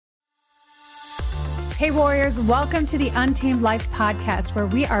Hey warriors, welcome to the Untamed Life podcast, where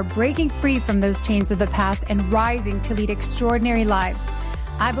we are breaking free from those chains of the past and rising to lead extraordinary lives.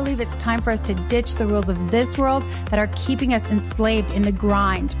 I believe it's time for us to ditch the rules of this world that are keeping us enslaved in the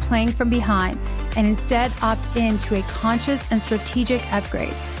grind, playing from behind, and instead opt into a conscious and strategic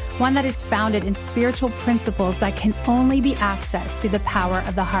upgrade, one that is founded in spiritual principles that can only be accessed through the power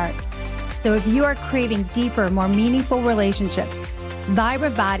of the heart. So if you are craving deeper, more meaningful relationships,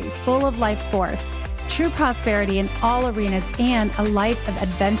 vibrant bodies full of life force, true prosperity in all arenas, and a life of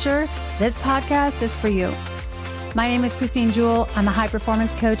adventure, this podcast is for you. My name is Christine Jewell. I'm a high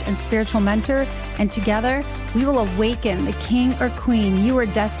performance coach and spiritual mentor, and together we will awaken the king or queen you are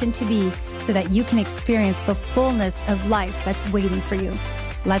destined to be so that you can experience the fullness of life that's waiting for you.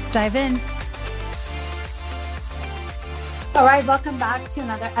 Let's dive in. All right, welcome back to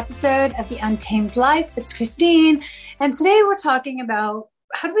another episode of The Untamed Life. It's Christine, and today we're talking about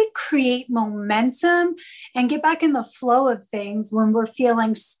how do we create momentum and get back in the flow of things when we're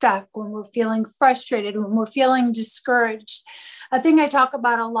feeling stuck, when we're feeling frustrated, when we're feeling discouraged. A thing I talk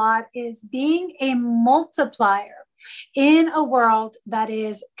about a lot is being a multiplier in a world that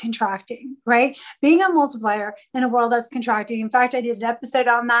is contracting, right? Being a multiplier in a world that's contracting. In fact, I did an episode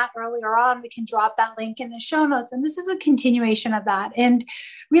on that earlier on. We can drop that link in the show notes. And this is a continuation of that. And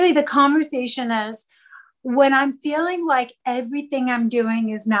really the conversation is, when I'm feeling like everything I'm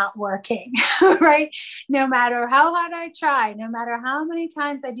doing is not working, right? No matter how hard I try, no matter how many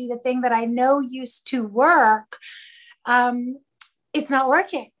times I do the thing that I know used to work, it's not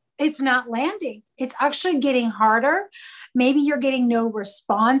working. It's not landing. It's actually getting harder. Maybe you're getting no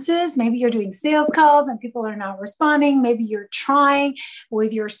responses. Maybe you're doing sales calls and people are not responding. Maybe you're trying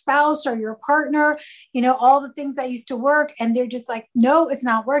with your spouse or your partner, all the things that used to work and they're just like, no, it's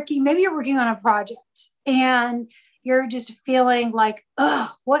not working. Maybe you're working on a project and you're just feeling like,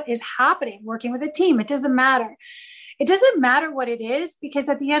 oh, what is happening? Working with a team. It doesn't matter. It doesn't matter what it is, because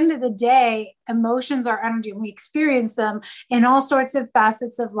at the end of the day, emotions are energy and we experience them in all sorts of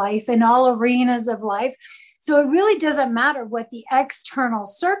facets of life, in all arenas of life. So it really doesn't matter what the external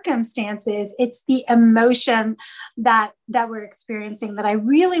circumstance is. It's the emotion that we're experiencing that I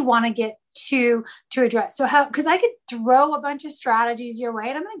really want to get to address. So because I could throw a bunch of strategies your way,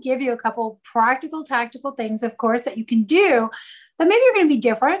 and I'm going to give you a couple practical, tactical things, of course, that you can do that maybe are going to be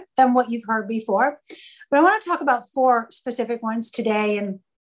different than what you've heard before. But I want to talk about 4 specific ones today. And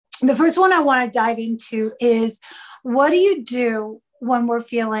the first one I want to dive into is, what do you do when we're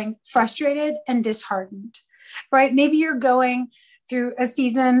feeling frustrated and disheartened, right? Maybe you're going through a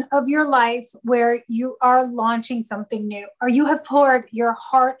season of your life where you are launching something new, or you have poured your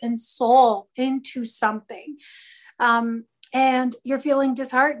heart and soul into something, and you're feeling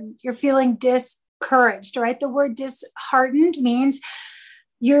disheartened. You're feeling discouraged, right? The word disheartened means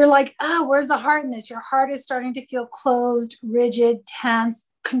you're like, where's the heart in this? Your heart is starting to feel closed, rigid, tense,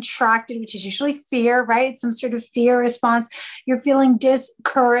 contracted, which is usually fear, right? It's some sort of fear response. You're feeling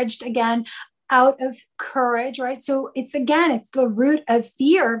discouraged, again, out of courage, right? So it's the root of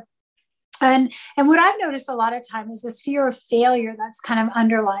fear. And what I've noticed a lot of times is this fear of failure that's kind of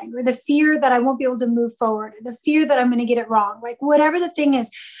underlying, or the fear that I won't be able to move forward, the fear that I'm going to get it wrong, like whatever the thing is.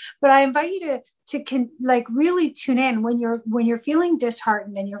 But I invite you to really tune in when you're feeling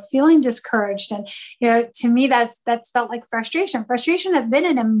disheartened and you're feeling discouraged. And to me, that's felt like frustration. Frustration has been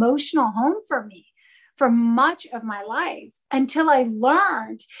an emotional home for me for much of my life, until I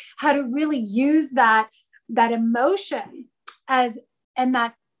learned how to really use that emotion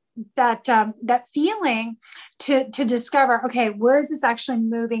that feeling to discover, okay, where is this actually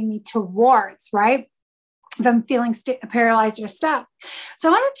moving me towards, right? If I'm feeling paralyzed or stuck. So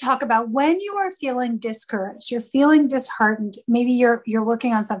I want to talk about when you are feeling discouraged, you're feeling disheartened, maybe you're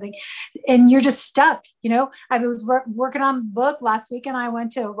working on something and you're just stuck. I was working on a book last week and I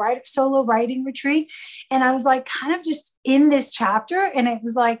went to a solo writing retreat, and I was like kind of just in this chapter, and it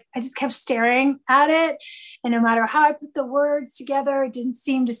was like, I just kept staring at it. And no matter how I put the words together, it didn't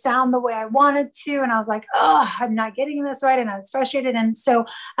seem to sound the way I wanted to. And I was like, oh, I'm not getting this right. And I was frustrated. And so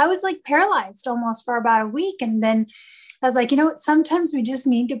I was like paralyzed almost for about a week. And then I was like, sometimes we just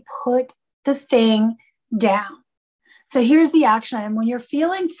need to put the thing down. So here's the action item. When you're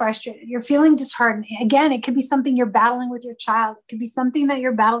feeling frustrated, you're feeling disheartened. Again, it could be something you're battling with your child. It could be something that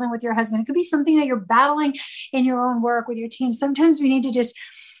you're battling with your husband. It could be something that you're battling in your own work with your team. Sometimes we need to just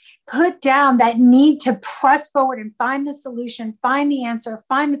put down that need to press forward and find the solution, find the answer,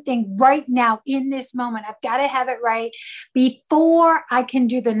 find the thing right now in this moment. I've got to have it right before I can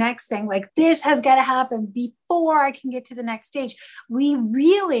do the next thing. Like, this has got to happen before I can get to the next stage. We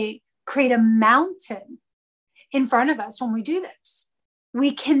really create a mountain in front of us when we do this.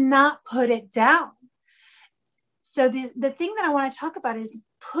 We cannot put it down. So the thing that I want to talk about is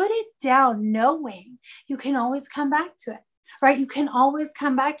put it down, knowing you can always come back to it, right? You can always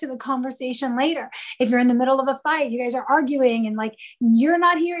come back to the conversation later. If you're in the middle of a fight, you guys are arguing and like, you're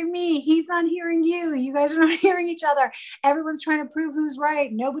not hearing me, he's not hearing you, you guys are not hearing each other. Everyone's trying to prove who's right.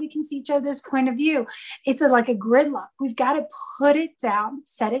 Nobody can see each other's point of view. It's like a gridlock. We've got to put it down,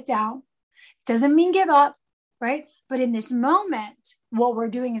 set it down. Doesn't mean give up, right? But in this moment, what we're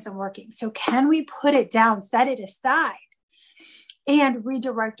doing isn't working. So can we put it down, set it aside, and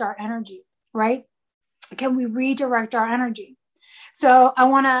redirect our energy, right? Can we redirect our energy? So I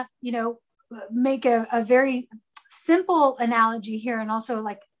want to, make a very simple analogy here, and also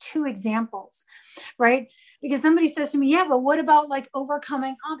like 2 examples, right? Because somebody says to me, yeah, but what about like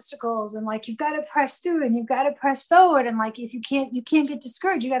overcoming obstacles, and like, you've got to press through and you've got to press forward. And like, if you can't get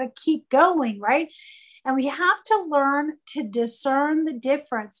discouraged, you got to keep going, right? And we have to learn to discern the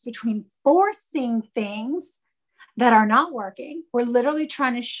difference between forcing things that are not working. We're literally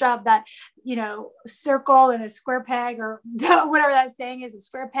trying to shove that, circle in a square peg, or whatever that saying is, a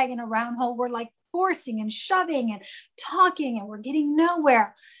square peg in a round hole. We're like forcing and shoving and talking, and we're getting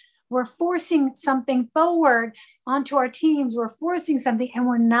nowhere. We're forcing something forward onto our teams. We're forcing something and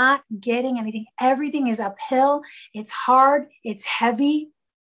we're not getting anything. Everything is uphill. It's hard. It's heavy.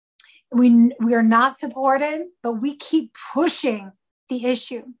 We are not supported, but we keep pushing the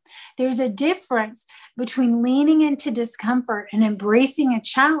issue. There's a difference between leaning into discomfort and embracing a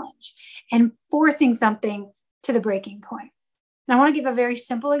challenge and forcing something to the breaking point. And I want to give a very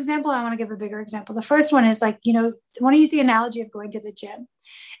simple example. I want to give a bigger example. The first one is like, I want to use the analogy of going to the gym.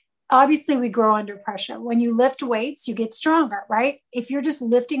 Obviously, we grow under pressure. When you lift weights, you get stronger, right? If you're just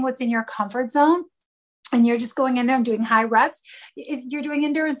lifting what's in your comfort zone, and you're just going in there and doing high reps, you're doing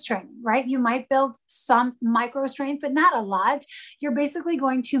endurance training, right? You might build some micro strength, but not a lot. You're basically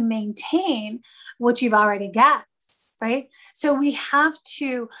going to maintain what you've already got, right? So we have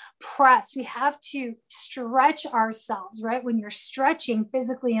to press, we have to stretch ourselves, right? When you're stretching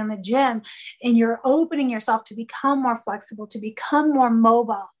physically in the gym and you're opening yourself to become more flexible, to become more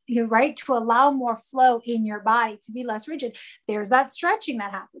mobile, you're right, to allow more flow in your body, to be less rigid. There's that stretching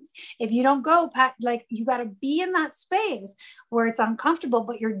that happens. If you don't go, like, you got to be in that space where it's uncomfortable,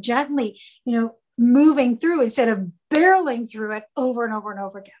 but you're gently, moving through instead of barreling through it over and over and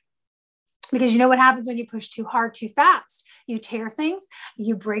over again. Because you know what happens when you push too hard, too fast? You tear things,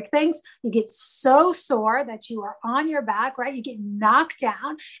 you break things, you get so sore that you are on your back, right? You get knocked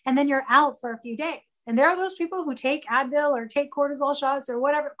down, and then you're out for a few days. And there are those people who take Advil or take cortisol shots or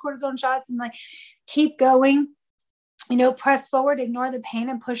whatever, cortisone shots, and like keep going, press forward, ignore the pain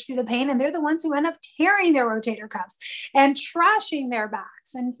and push through the pain. And they're the ones who end up tearing their rotator cuffs and trashing their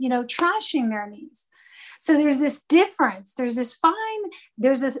backs and, trashing their knees. So there's this difference. There's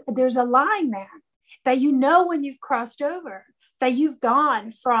a line there that when you've crossed over, that you've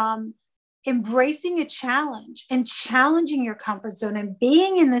gone from embracing a challenge and challenging your comfort zone and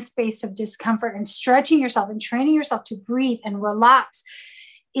being in this space of discomfort and stretching yourself and training yourself to breathe and relax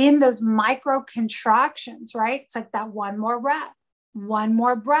in those micro contractions, right? It's like that one more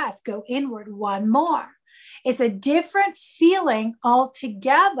breath, go inward, one more. It's a different feeling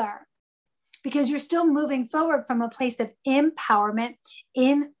altogether, because you're still moving forward from a place of empowerment,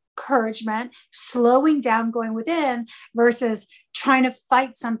 encouragement, slowing down, going within, versus trying to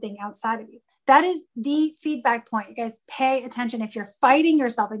fight something outside of you. That is the feedback point. You guys pay attention. If you're fighting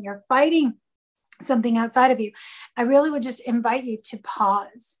yourself and you're fighting something outside of you, I really would just invite you to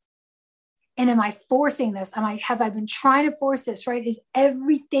pause. And am I forcing this? Have I been trying to force this, right? Is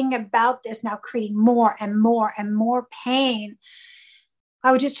everything about this now creating more and more and more pain?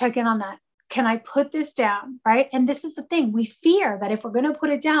 I would just check in on that. Can I put this down, right? And this is the thing. We fear that if we're going to put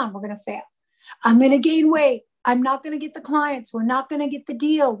it down, we're going to fail. I'm going to gain weight. I'm not going to get the clients. We're not going to get the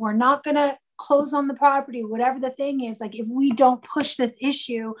deal. We're not going to close on the property, whatever the thing is. Like, if we don't push this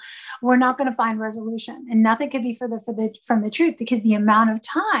issue, we're not going to find resolution. And nothing could be further from the truth, because the amount of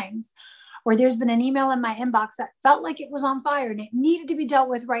times where there's been an email in my inbox that felt like it was on fire and it needed to be dealt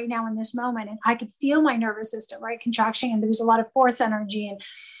with right now in this moment. And I could feel my nervous system, right, contraction, and there was a lot of force energy.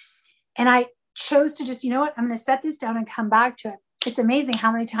 And I chose to just, I'm going to set this down and come back to it. It's amazing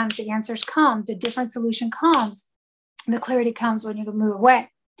how many times the answers come, the different solution comes, and the clarity comes when you move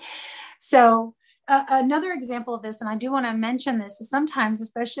away. So another example of this, and I do want to mention this, is sometimes,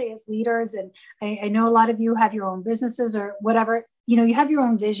 especially as leaders, and I know a lot of you have your own businesses or whatever, you have your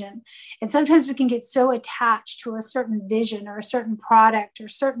own vision. And sometimes we can get so attached to a certain vision or a certain product or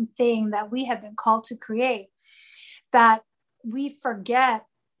certain thing that we have been called to create that we forget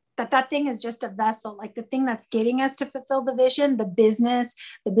that thing is just a vessel, like the thing that's getting us to fulfill the vision, the business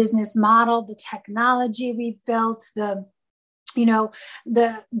model, the technology we've built, the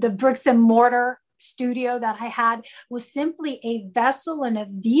bricks and mortar studio that I had was simply a vessel and a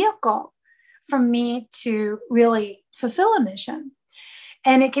vehicle for me to really fulfill a mission.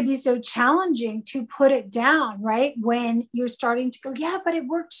 And it can be so challenging to put it down, right? When you're starting to go, yeah, but it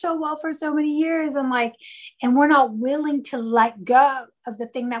worked so well for so many years. And we're not willing to let go of the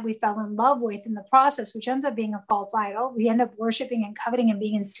thing that we fell in love with in the process, which ends up being a false idol. We end up worshiping and coveting and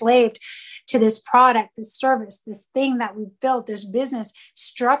being enslaved to this product, this service, this thing that we've built, this business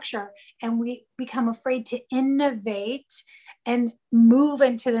structure. And we become afraid to innovate and move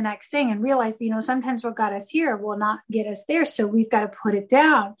into the next thing and realize, sometimes what got us here will not get us there. So we've got to put it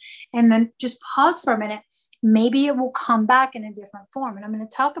down and then just pause for a minute. Maybe it will come back in a different form. And I'm going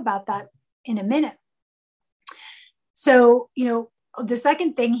to talk about that in a minute. So, the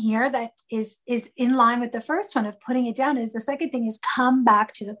second thing here that is in line with the first one of putting it down is the second thing is come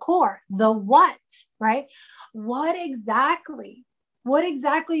back to the core, the what, right? What exactly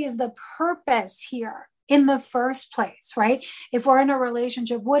is the purpose here in the first place, right? If we're in a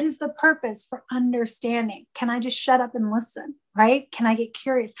relationship, what is the purpose for understanding? Can I just shut up and listen, right? Can I get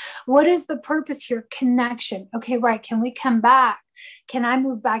curious? What is the purpose here? Connection. Okay, right. Can we come back? Can I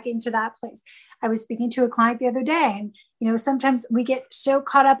move back into that place? I was speaking to a client the other day, and sometimes we get so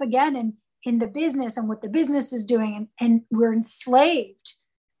caught up again in the business and what the business is doing, and we're enslaved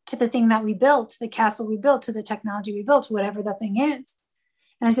to the thing that we built, the castle we built, to the technology we built, whatever the thing is.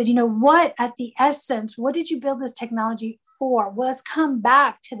 And I said, what at the essence, what did you build this technology for? Well, let's come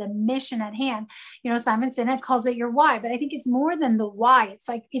back to the mission at hand. Simon Sinek calls it your why, but I think it's more than the why.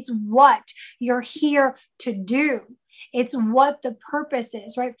 It's what you're here to do. It's what the purpose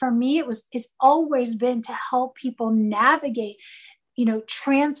is, right? For me, it's always been to help people navigate,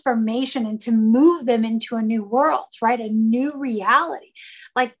 transformation and to move them into a new world, right? A new reality.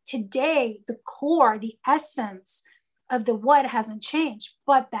 Like today, the core, the essence of the what hasn't changed,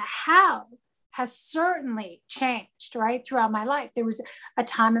 but the how has certainly changed, right? Throughout my life. There was a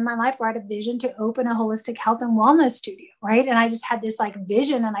time in my life where I had a vision to open a holistic health and wellness studio, right? And I just had this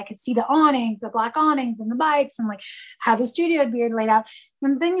vision, and I could see the awnings, the black awnings and the bikes, and how the studio would be laid out.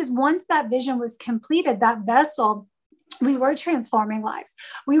 And the thing is, once that vision was completed, that vessel, we were transforming lives.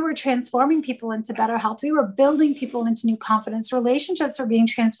 We were transforming people into better health. We were building people into new confidence. Relationships were being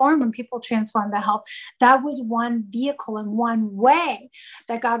transformed when people transformed their health. That was one vehicle and one way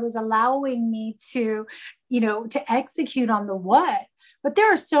that God was allowing me to, to execute on the what. But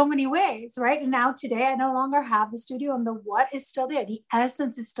there are so many ways, right? And now today, I no longer have the studio, and the what is still there. The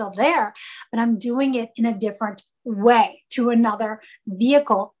essence is still there, but I'm doing it in a different way through another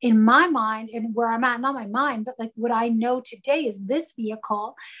vehicle in my mind, and where I'm at, not my mind, but what I know today is this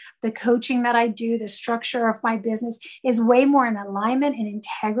vehicle. The coaching that I do, the structure of my business is way more in alignment and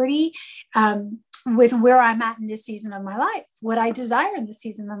integrity with where I'm at in this season of my life, what I desire in this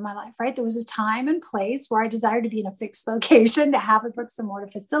season of my life, right? There was a time and place where I desired to be in a fixed location, to have a bricks and mortar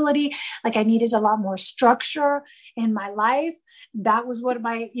facility. I needed a lot more structure in my life. That was what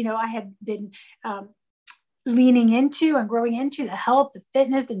I had been leaning into and growing into: the health, the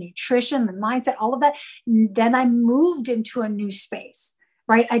fitness, the nutrition, the mindset, all of that. And then I moved into a new space.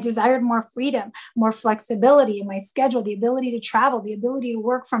 Right? I desired more freedom, more flexibility in my schedule, the ability to travel, the ability to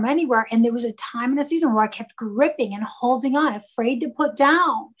work from anywhere. And there was a time in a season where I kept gripping and holding on, afraid to put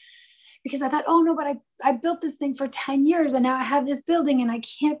down, because I thought, oh no, but I built this thing for 10 years and now I have this building and I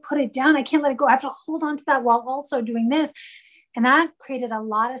can't put it down. I can't let it go. I have to hold on to that while also doing this. And that created a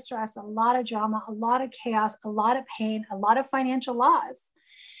lot of stress, a lot of drama, a lot of chaos, a lot of pain, a lot of financial loss,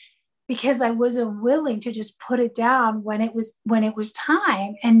 because I wasn't willing to just put it down when it was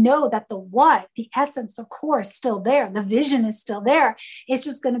time, and know that the what, the essence, the core is still there. The vision is still there. It's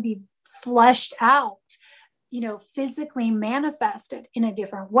just going to be fleshed out, physically manifested in a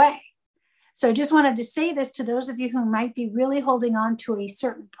different way. So I just wanted to say this to those of you who might be really holding on to a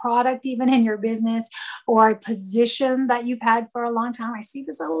certain product, even in your business, or a position that you've had for a long time. I see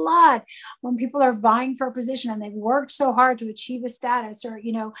this a lot when people are vying for a position and they've worked so hard to achieve a status or,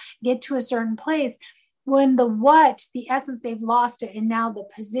 get to a certain place. When the what, the essence, they've lost it. And now the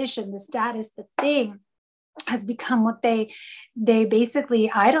position, the status, the thing has become what they basically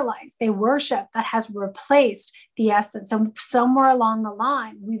idolize, they worship, that has replaced the essence. And somewhere along the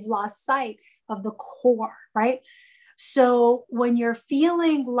line, we've lost sight of the core, right? So when you're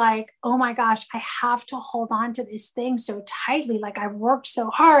feeling like, oh my gosh, I have to hold on to this thing so tightly, like I've worked so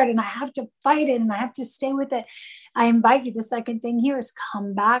hard and I have to fight it and I have to stay with it, I invite you, the second thing here is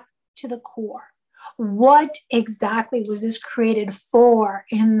come back to the core. What exactly was this created for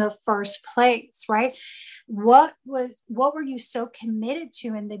in the first place, right? What were you so committed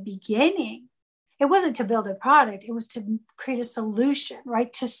to in the beginning? It wasn't to build a product. It was to create a solution,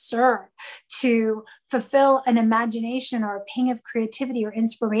 right? To serve, to fulfill an imagination or a ping of creativity or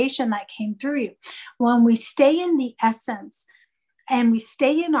inspiration that came through you. When we stay in the essence and we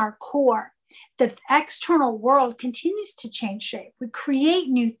stay in our core, the external world continues to change shape. We create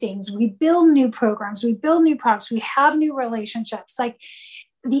new things. We build new programs. We build new products. We have new relationships. Like,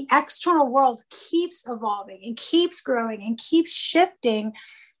 the external world keeps evolving and keeps growing and keeps shifting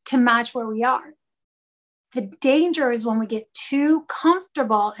to match where we are. The danger is when we get too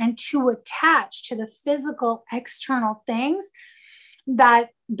comfortable and too attached to the physical external things that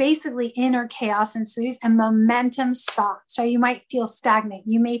basically inner chaos ensues and momentum stops. So you might feel stagnant.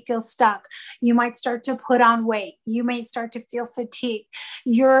 You may feel stuck. You might start to put on weight. You may start to feel fatigue.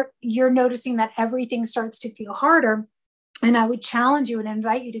 You're noticing that everything starts to feel harder. And I would challenge you and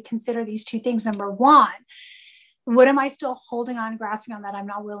invite you to consider these two things. Number one, what am I still holding on, grasping on that I'm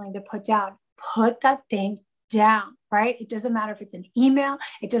not willing to put down? Put that thing down, right? It doesn't matter if it's an email.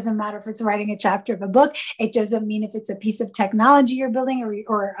 It doesn't matter if it's writing a chapter of a book. It doesn't mean if it's a piece of technology you're building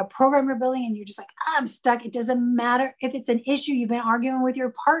or a program you're building and you're just like, I'm stuck. It doesn't matter if it's an issue you've been arguing with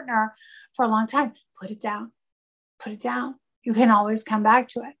your partner for a long time. Put it down. Put it down. You can always come back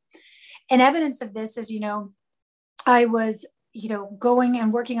to it. And evidence of this is, I was, going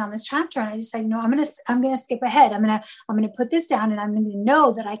and working on this chapter, and I decided, I'm going to skip ahead. I'm going to put this down, and I'm going to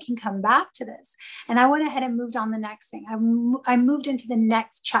know that I can come back to this. And I went ahead and moved on the next thing. I moved into the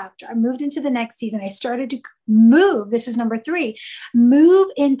next chapter. I moved into the next season. I started to move. This is number 3, move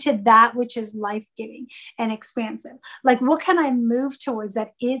into that which is life-giving and expansive. Like, what can I move towards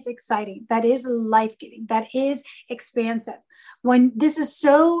that is exciting, that is life-giving, that is expansive? When this is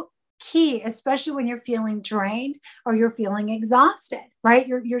so key, especially when you're feeling drained or you're feeling exhausted, right?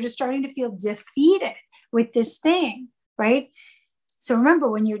 You're just starting to feel defeated with this thing, right? So remember,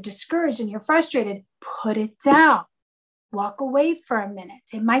 when you're discouraged and you're frustrated, put it down. Walk away for a minute.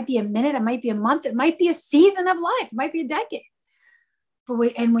 It might be a minute, it might be a month, it might be a season of life, it might be a decade.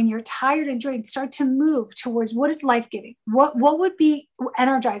 And when you're tired and drained, start to move towards what is life-giving. What would be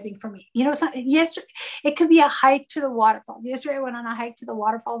energizing for me? Yesterday, it could be a hike to the waterfalls. Yesterday, I went on a hike to the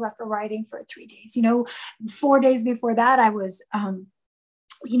waterfalls after riding for 3 days. 4 days before that, I was, I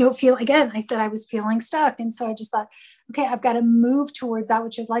said I was feeling stuck. And so I just thought, okay, I've got to move towards that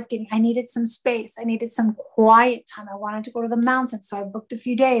which is life-giving. I needed some space. I needed some quiet time. I wanted to go to the mountains. So I booked a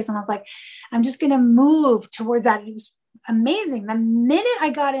few days and I was like, I'm just going to move towards that. It was amazing. The minute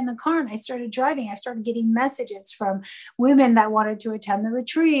I got in the car and I started driving, I started getting messages from women that wanted to attend the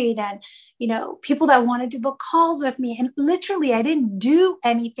retreat and, people that wanted to book calls with me. And literally, I didn't do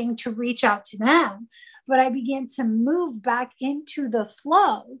anything to reach out to them, but I began to move back into the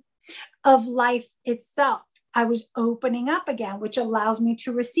flow of life itself. I was opening up again, which allows me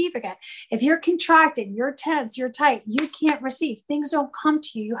to receive again. If you're contracted, you're tense, you're tight, you can't receive. Things don't come to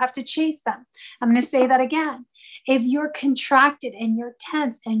you. You have to chase them. I'm going to say that again. If you're contracted and you're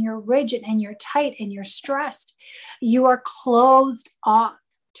tense and you're rigid and you're tight and you're stressed, you are closed off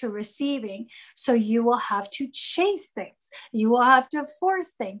to receiving. So you will have to chase things. You will have to force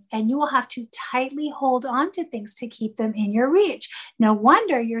things, and you will have to tightly hold on to things to keep them in your reach. No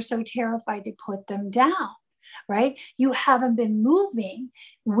wonder you're so terrified to put them down. Right? You haven't been moving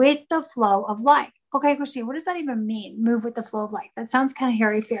with the flow of life. Okay, Christine, what does that even mean? Move with the flow of life. That sounds kind of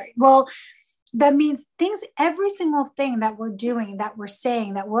hairy-fairy. Well, that means every single thing that we're doing, that we're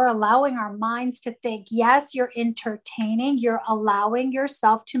saying, that we're allowing our minds to think. Yes, you're entertaining, you're allowing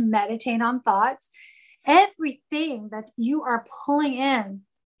yourself to meditate on thoughts. Everything that you are pulling in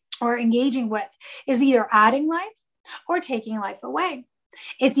or engaging with is either adding life or taking life away.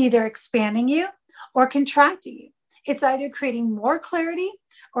 It's either expanding you or contracting you. It's either creating more clarity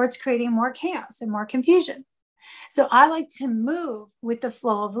or it's creating more chaos and more confusion. So I like to move with the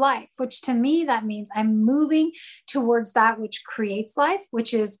flow of life, which to me, that means I'm moving towards that which creates life,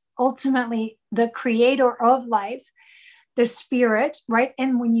 which is ultimately the creator of life, the spirit, right?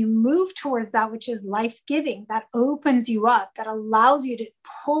 And when you move towards that which is life-giving, that opens you up, that allows you to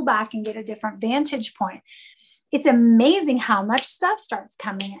pull back and get a different vantage point. It's amazing how much stuff starts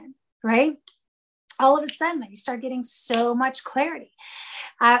coming in, right? All of a sudden, you start getting so much clarity.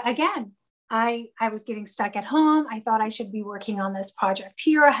 I was getting stuck at home. I thought I should be working on this project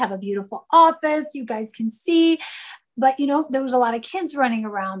here. I have a beautiful office you guys can see. But, there was a lot of kids running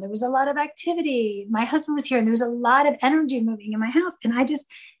around. There was a lot of activity. My husband was here, and there was a lot of energy moving in my house. And I just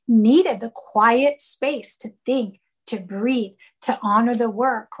needed the quiet space to think, to breathe, to honor the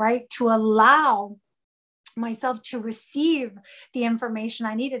work, right? To allow myself to receive the information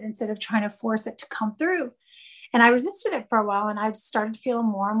I needed instead of trying to force it to come through. And I resisted it for a while, and I started to feel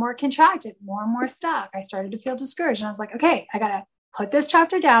more and more contracted, more and more stuck. I started to feel discouraged, and I was like, okay, I got to put this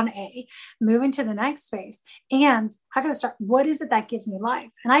chapter down, move into the next phase. And I got to start, what is it that gives me life?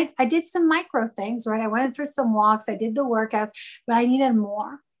 And I did some micro things, right? I went for some walks, I did the workouts, but I needed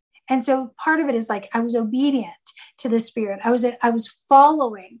more. And so part of it is like, I was obedient to the Spirit. I was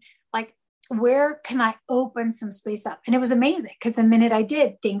following, like, where can I open some space up? And it was amazing because the minute I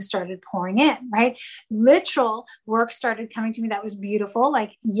did, things started pouring in, right? Literal work started coming to me that was beautiful.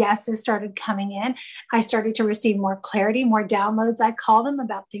 Like yeses started coming in. I started to receive more clarity, more downloads, I call them,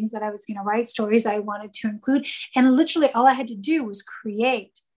 about things that I was going to write, stories I wanted to include. And literally all I had to do was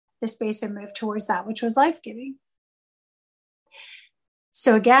create the space and move towards that, which was life-giving.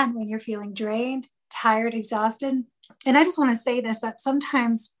 So again, when you're feeling drained, tired, exhausted, and I just want to say this, that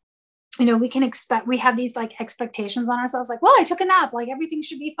sometimes, we have these like expectations on ourselves, like, well, I took a nap, like everything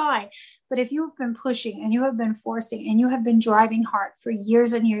should be fine. But if you have been pushing and you have been forcing and you have been driving hard for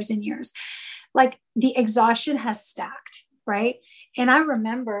years and years and years, like the exhaustion has stacked, right? And I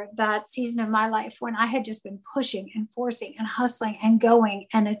remember that season of my life when I had just been pushing and forcing and hustling and going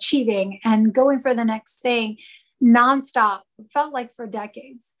and achieving and going for the next thing nonstop. It felt like for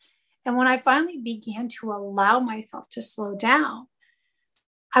decades. And when I finally began to allow myself to slow down,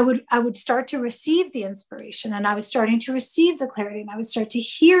 I would start to receive the inspiration, and I was starting to receive the clarity, and I would start to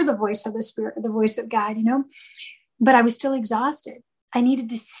hear the voice of the Spirit, the voice of God, but I was still exhausted. I needed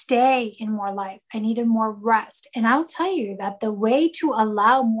to stay in more life. I needed more rest. And I'll tell you that the way to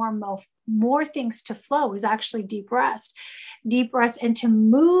allow more things to flow is actually deep rest, and to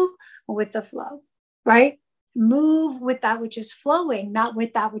move with the flow, right? Move with that which is flowing, not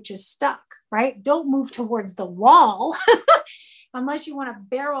with that which is stuck, right? Don't move towards the wall unless you want to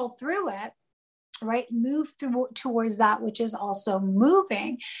barrel through it, right? Move towards that which is also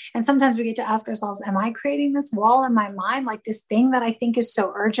moving. And sometimes we get to ask ourselves, am I creating this wall in my mind? Like this thing that I think is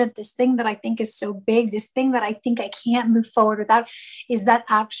so urgent, this thing that I think is so big, this thing that I think I can't move forward without, is that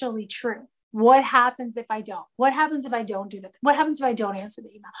actually true? What happens if I don't? What happens if I don't do that? What happens if I don't answer the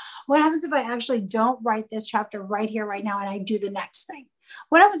email? What happens if I actually don't write this chapter right here, right now, and I do the next thing?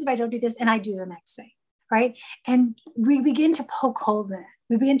 What happens if I don't do this and I do the next thing, right? And we begin to poke holes in it.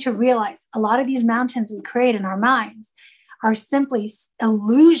 We begin to realize a lot of these mountains we create in our minds are simply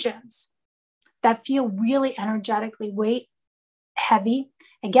illusions that feel really energetically heavy.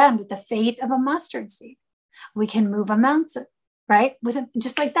 Again, with the faith of a mustard seed, we can move a mountain. Right?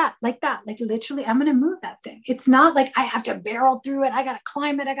 Just like that, like literally, I'm going to move that thing. It's not like I have to barrel through it. I got to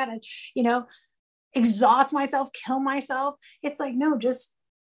climb it. I got to, exhaust myself, kill myself. It's like, no, just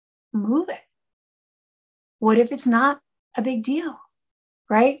move it. What if it's not a big deal?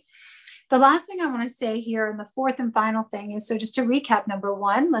 Right? The last thing I want to say here, and the fourth and final thing is, so just to recap, number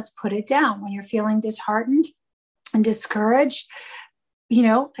one, let's put it down. When you're feeling disheartened and discouraged,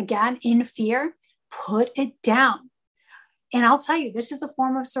 again, in fear, put it down. And I'll tell you, this is a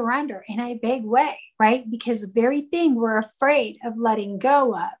form of surrender in a big way, right? Because the very thing we're afraid of letting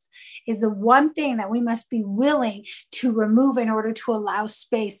go of is the one thing that we must be willing to remove in order to allow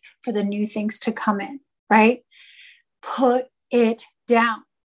space for the new things to come in, right? Put it down.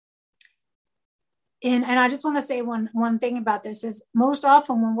 And I just want to say one thing about this is, most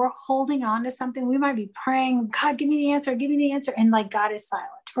often when we're holding on to something, we might be praying, God, give me the answer. And like God is silent,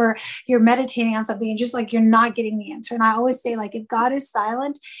 or you're meditating on something and just like you're not getting the answer. And I always say, like, if God is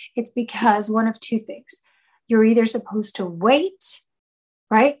silent, it's because one of two things. You're either supposed to wait,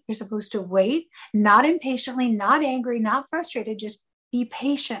 right? You're supposed to wait, not impatiently, not angry, not frustrated, just be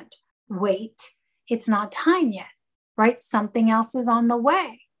patient. Wait. It's not time yet, right? Something else is on the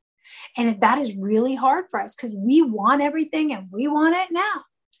way. And that is really hard for us because we want everything and we want it now.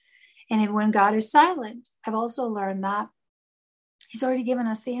 And when God is silent, I've also learned that He's already given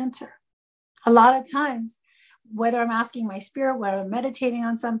us the answer. A lot of times, whether I'm asking my spirit, whether I'm meditating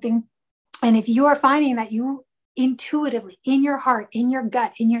on something, and if you are finding that you intuitively, in your heart, in your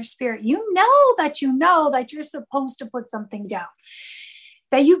gut, in your spirit, you know that you're supposed to put something down,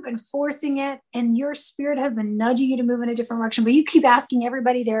 that you've been forcing it and your spirit has been nudging you to move in a different direction, but you keep asking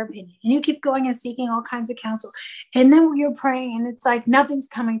everybody their opinion and you keep going and seeking all kinds of counsel. And then you're praying and it's like nothing's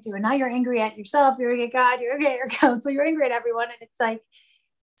coming through. And now you're angry at yourself, you're angry at God, you're angry at your counsel, you're angry at everyone. And it's like,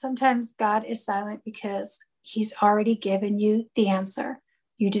 sometimes God is silent because He's already given you the answer.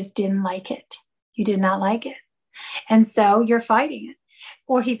 You just didn't like it. You did not like it. And so you're fighting it.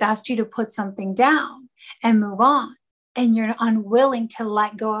 Or He's asked you to put something down and move on. And you're unwilling to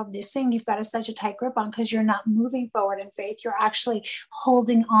let go of this thing you've got such a tight grip on because you're not moving forward in faith. You're actually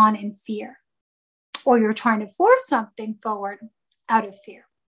holding on in fear. or you're trying to force something forward out of fear.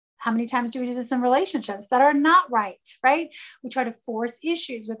 How many times do we do this in relationships that are not right, right? We try to force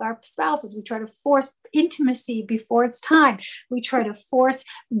issues with our spouses. We try to force intimacy before it's time. We try to force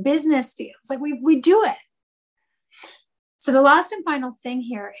business deals. Like we do it. So the last and final thing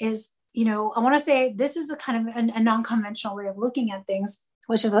here is, I want to say this is a kind of a non-conventional way of looking at things,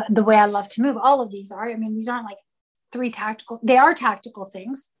 which is the way I love to move. All of these are. I mean, these aren't like they are tactical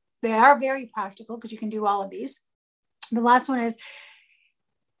things. They are very practical because you can do all of these. The last one is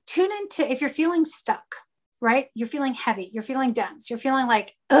tune into, if you're feeling stuck, right? You're feeling heavy, you're feeling dense, you're feeling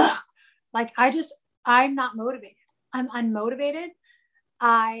like, ugh, like I'm not motivated. I'm unmotivated.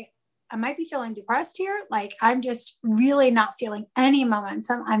 I might be feeling depressed here. Like I'm just really not feeling any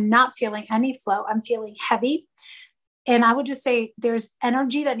momentum. I'm not feeling any flow. I'm feeling heavy. And I would just say there's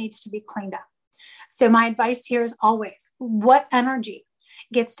energy that needs to be cleaned up. So my advice here is always, what energy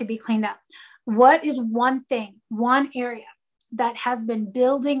gets to be cleaned up? What is one thing, one area that has been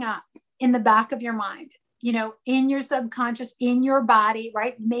building up in the back of your mind, in your subconscious, in your body,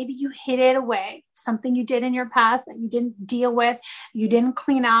 right? Maybe you hid it away, something you did in your past that you didn't deal with, you didn't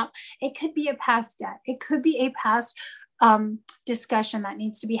clean up. It could be a past debt. It could be a past discussion that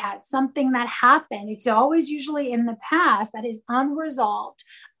needs to be had, something that happened. It's always usually in the past that is unresolved,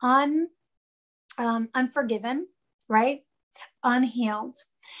 unforgiven, right? Unhealed.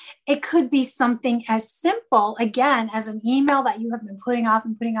 It could be something as simple, again, as an email that you have been putting off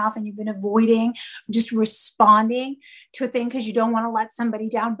and you've been avoiding, just responding to a thing because you don't want to let somebody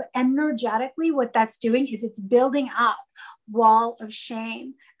down. But energetically, what that's doing is it's building up wall of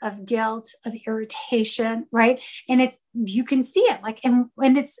shame, of guilt, of irritation, right? And you can see it and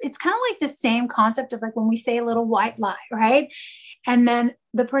it's kind of like the same concept of like when we say a little white lie, right? And then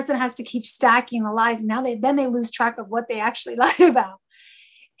the person has to keep stacking the lies. And now they lose track of what they actually lied about.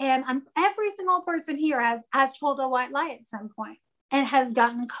 And every single person here has told a white lie at some point and has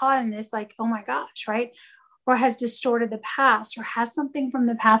gotten caught in this like, oh my gosh, right? Or has distorted the past or has something from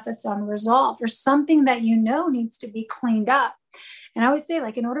the past that's unresolved or something that needs to be cleaned up. And I always say,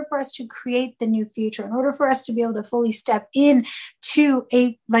 like, in order for us to create the new future, in order for us to be able to fully step into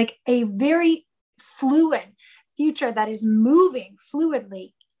a very fluid future that is moving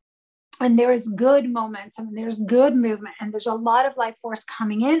fluidly, and there is good momentum and there's good movement and there's a lot of life force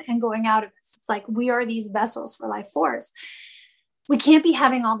coming in and going out of us. It's like we are these vessels for life force. We can't be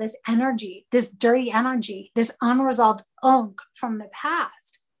having all this energy, this dirty energy, this unresolved from the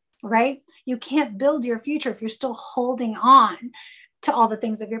past, right? You can't build your future if you're still holding on to all the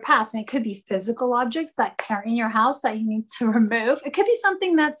things of your past. And it could be physical objects that are in your house that you need to remove. It could be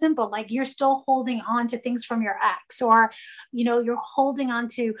something that simple, like you're still holding on to things from your ex, or, you're holding on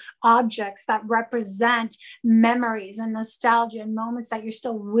to objects that represent memories and nostalgia and moments that you're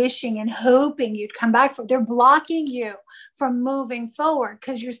still wishing and hoping you'd come back for. They're blocking you from moving forward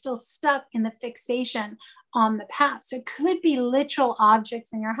because you're still stuck in the fixation on the past. So it could be literal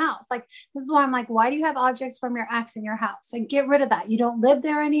objects in your house. Like, this is why I'm like, why do you have objects from your ex in your house? Like, get rid of that. You don't live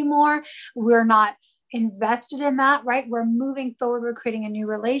there anymore. We're not invested in that, right? We're moving forward. We're creating a new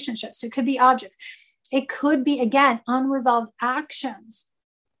relationship. So it could be objects. It could be, again, unresolved actions,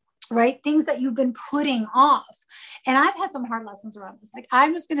 right? Things that you've been putting off. And I've had some hard lessons around this. Like,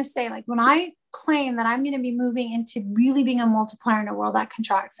 I'm just going to say, like, when I claim that I'm going to be moving into really being a multiplier in a world that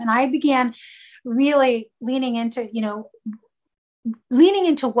contracts, and I began really leaning into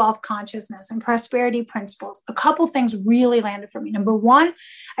wealth consciousness and prosperity principles, a couple things really landed for me. Number one,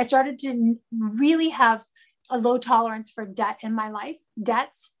 I started to really have a low tolerance for debt in my life,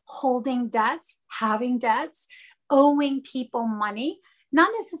 debts, holding debts, having debts, owing people money, not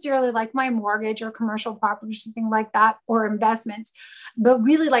necessarily like my mortgage or commercial property or something like that, or investments, but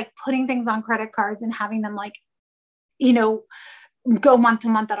really like putting things on credit cards and having them go month to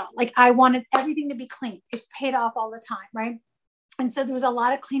month at all. Like, I wanted everything to be clean. It's paid off all the time, right? And so there was a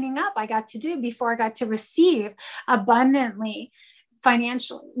lot of cleaning up I got to do before I got to receive abundantly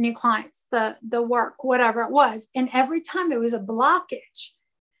financially, new clients, the work, whatever it was. And every time there was a blockage,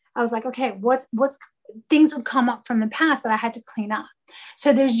 I was like, okay, what's things would come up from the past that I had to clean up.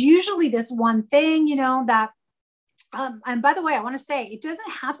 So there's usually this one thing, that and by the way, I want to say it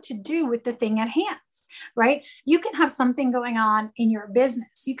doesn't have to do with the thing at hand, right? You can have something going on in your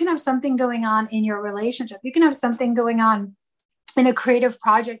business. You can have something going on in your relationship. You can have something going on in a creative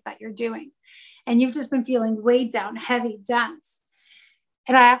project that you're doing. And you've just been feeling weighed down, heavy, dense.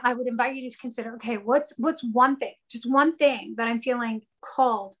 And I would invite you to consider, okay, what's one thing, just one thing that I'm feeling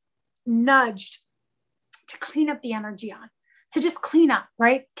called, nudged to clean up the energy on, to just clean up,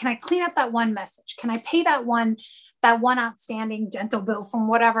 right? Can I clean up that one message? Can I pay that one that one outstanding dental bill from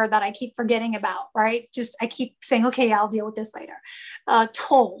whatever that I keep forgetting about, right? Just, I keep saying, okay, yeah, I'll deal with this later.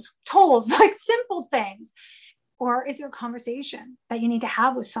 Tolls, like simple things. Or is there a conversation that you need to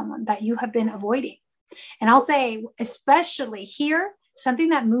have with someone that you have been avoiding? And I'll say, especially here, something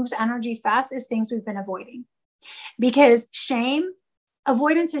that moves energy fast is things we've been avoiding. Because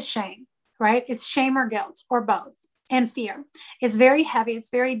avoidance is shame, right? It's shame or guilt or both. And fear. It's very heavy. It's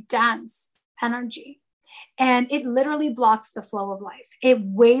very dense energy. And it literally blocks the flow of life. It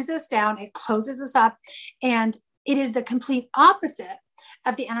weighs us down. It closes us up. And it is the complete opposite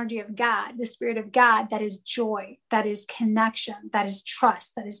of the energy of God, the Spirit of God, that is joy, that is connection, that is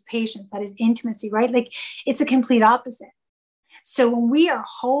trust, that is patience, that is intimacy, right? Like it's a complete opposite. So when we are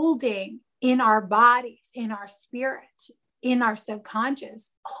holding in our bodies, in our spirit, in our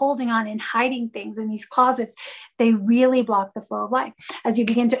subconscious, holding on and hiding things in these closets, they really block the flow of life. As you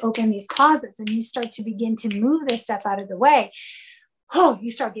begin to open these closets and you start to begin to move this stuff out of the way,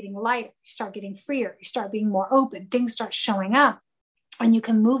 you start getting lighter, you start getting freer, you start being more open, things start showing up. And you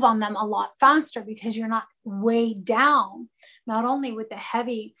can move on them a lot faster because you're not weighed down, not only with the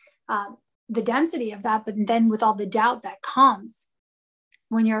heavy, the density of that, but then with all the doubt that comes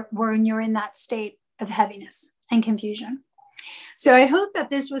when you're in that state of heaviness and confusion. So I hope that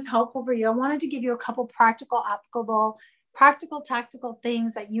this was helpful for you. I wanted to give you a couple practical, applicable, tactical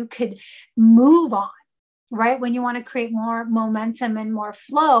things that you could move on, right? When you want to create more momentum and more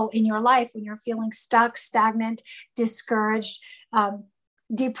flow in your life, when you're feeling stuck, stagnant, discouraged,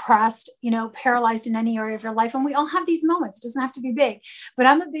 depressed, paralyzed in any area of your life. And we all have these moments. It doesn't have to be big, but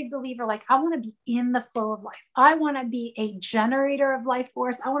I'm a big believer. Like I want to be in the flow of life. I want to be a generator of life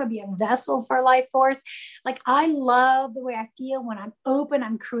force. I want to be a vessel for life force. Like I love the way I feel when I'm open.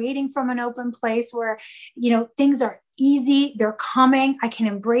 I'm creating from an open place where, things are easy. They're coming. I can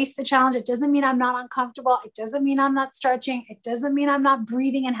embrace the challenge. It doesn't mean I'm not uncomfortable. It doesn't mean I'm not stretching. It doesn't mean I'm not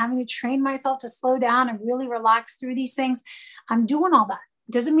breathing and having to train myself to slow down and really relax through these things. I'm doing all that.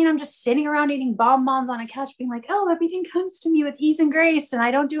 It doesn't mean I'm just sitting around eating bonbons on a couch being like, oh, everything comes to me with ease and grace and I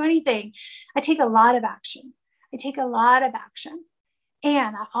don't do anything. I take a lot of action.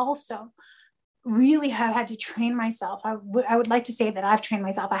 And I also really have had to train myself. I would like to say that I've trained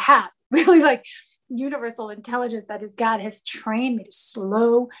myself. I have really, like, universal intelligence, that is God, has trained me to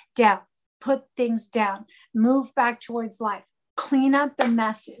slow down, put things down, move back towards life, clean up the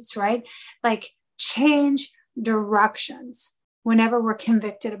messes, right? Like change directions whenever we're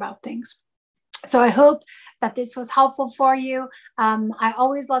convicted about things. So I hope that this was helpful for you. I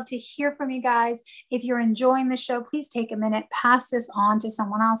always love to hear from you guys. If you're enjoying the show, please take a minute, pass this on to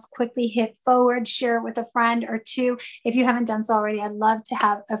someone else, quickly hit forward, share it with a friend or two. If you haven't done so already, I'd love to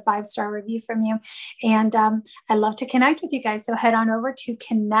have a 5-star review from you. And I'd love to connect with you guys. So head on over to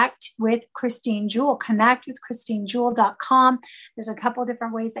Connect with Christine Jewell, connectwithchristinejewell.com. There's a couple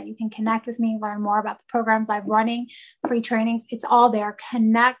different ways that you can connect with me, learn more about the programs I'm running, free trainings. It's all there.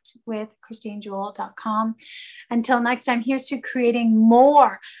 Connect with ChristineJewell.com. Until next time, here's to creating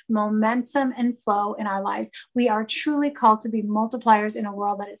more momentum and flow in our lives. We are truly called to be multipliers in a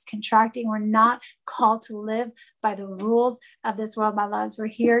world that is contracting. We're not called to live by the rules of this world, my loves. We're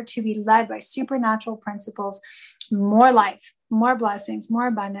here to be led by supernatural principles, more life, more blessings, more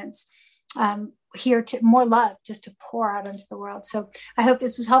abundance, here to more love just to pour out into the world. So I hope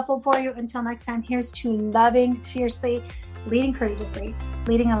this was helpful for you. Until next time, here's to loving fiercely, leading courageously,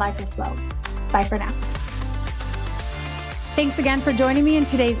 leading a life of flow. Bye for now. Thanks again for joining me in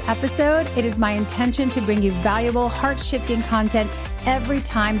today's episode. It is my intention to bring you valuable, heart-shifting content every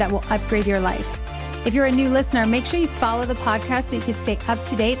time that will upgrade your life. If you're a new listener, make sure you follow the podcast so you can stay up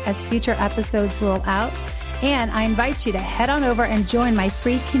to date as future episodes roll out. And I invite you to head on over and join my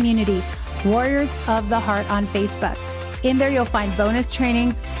free community, Warriors of the Heart, on Facebook. In there, you'll find bonus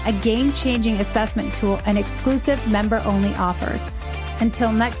trainings, a game-changing assessment tool, and exclusive member-only offers.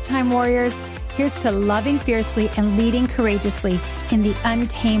 Until next time, warriors, here's to loving fiercely and leading courageously in the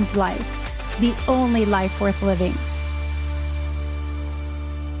untamed life, the only life worth living.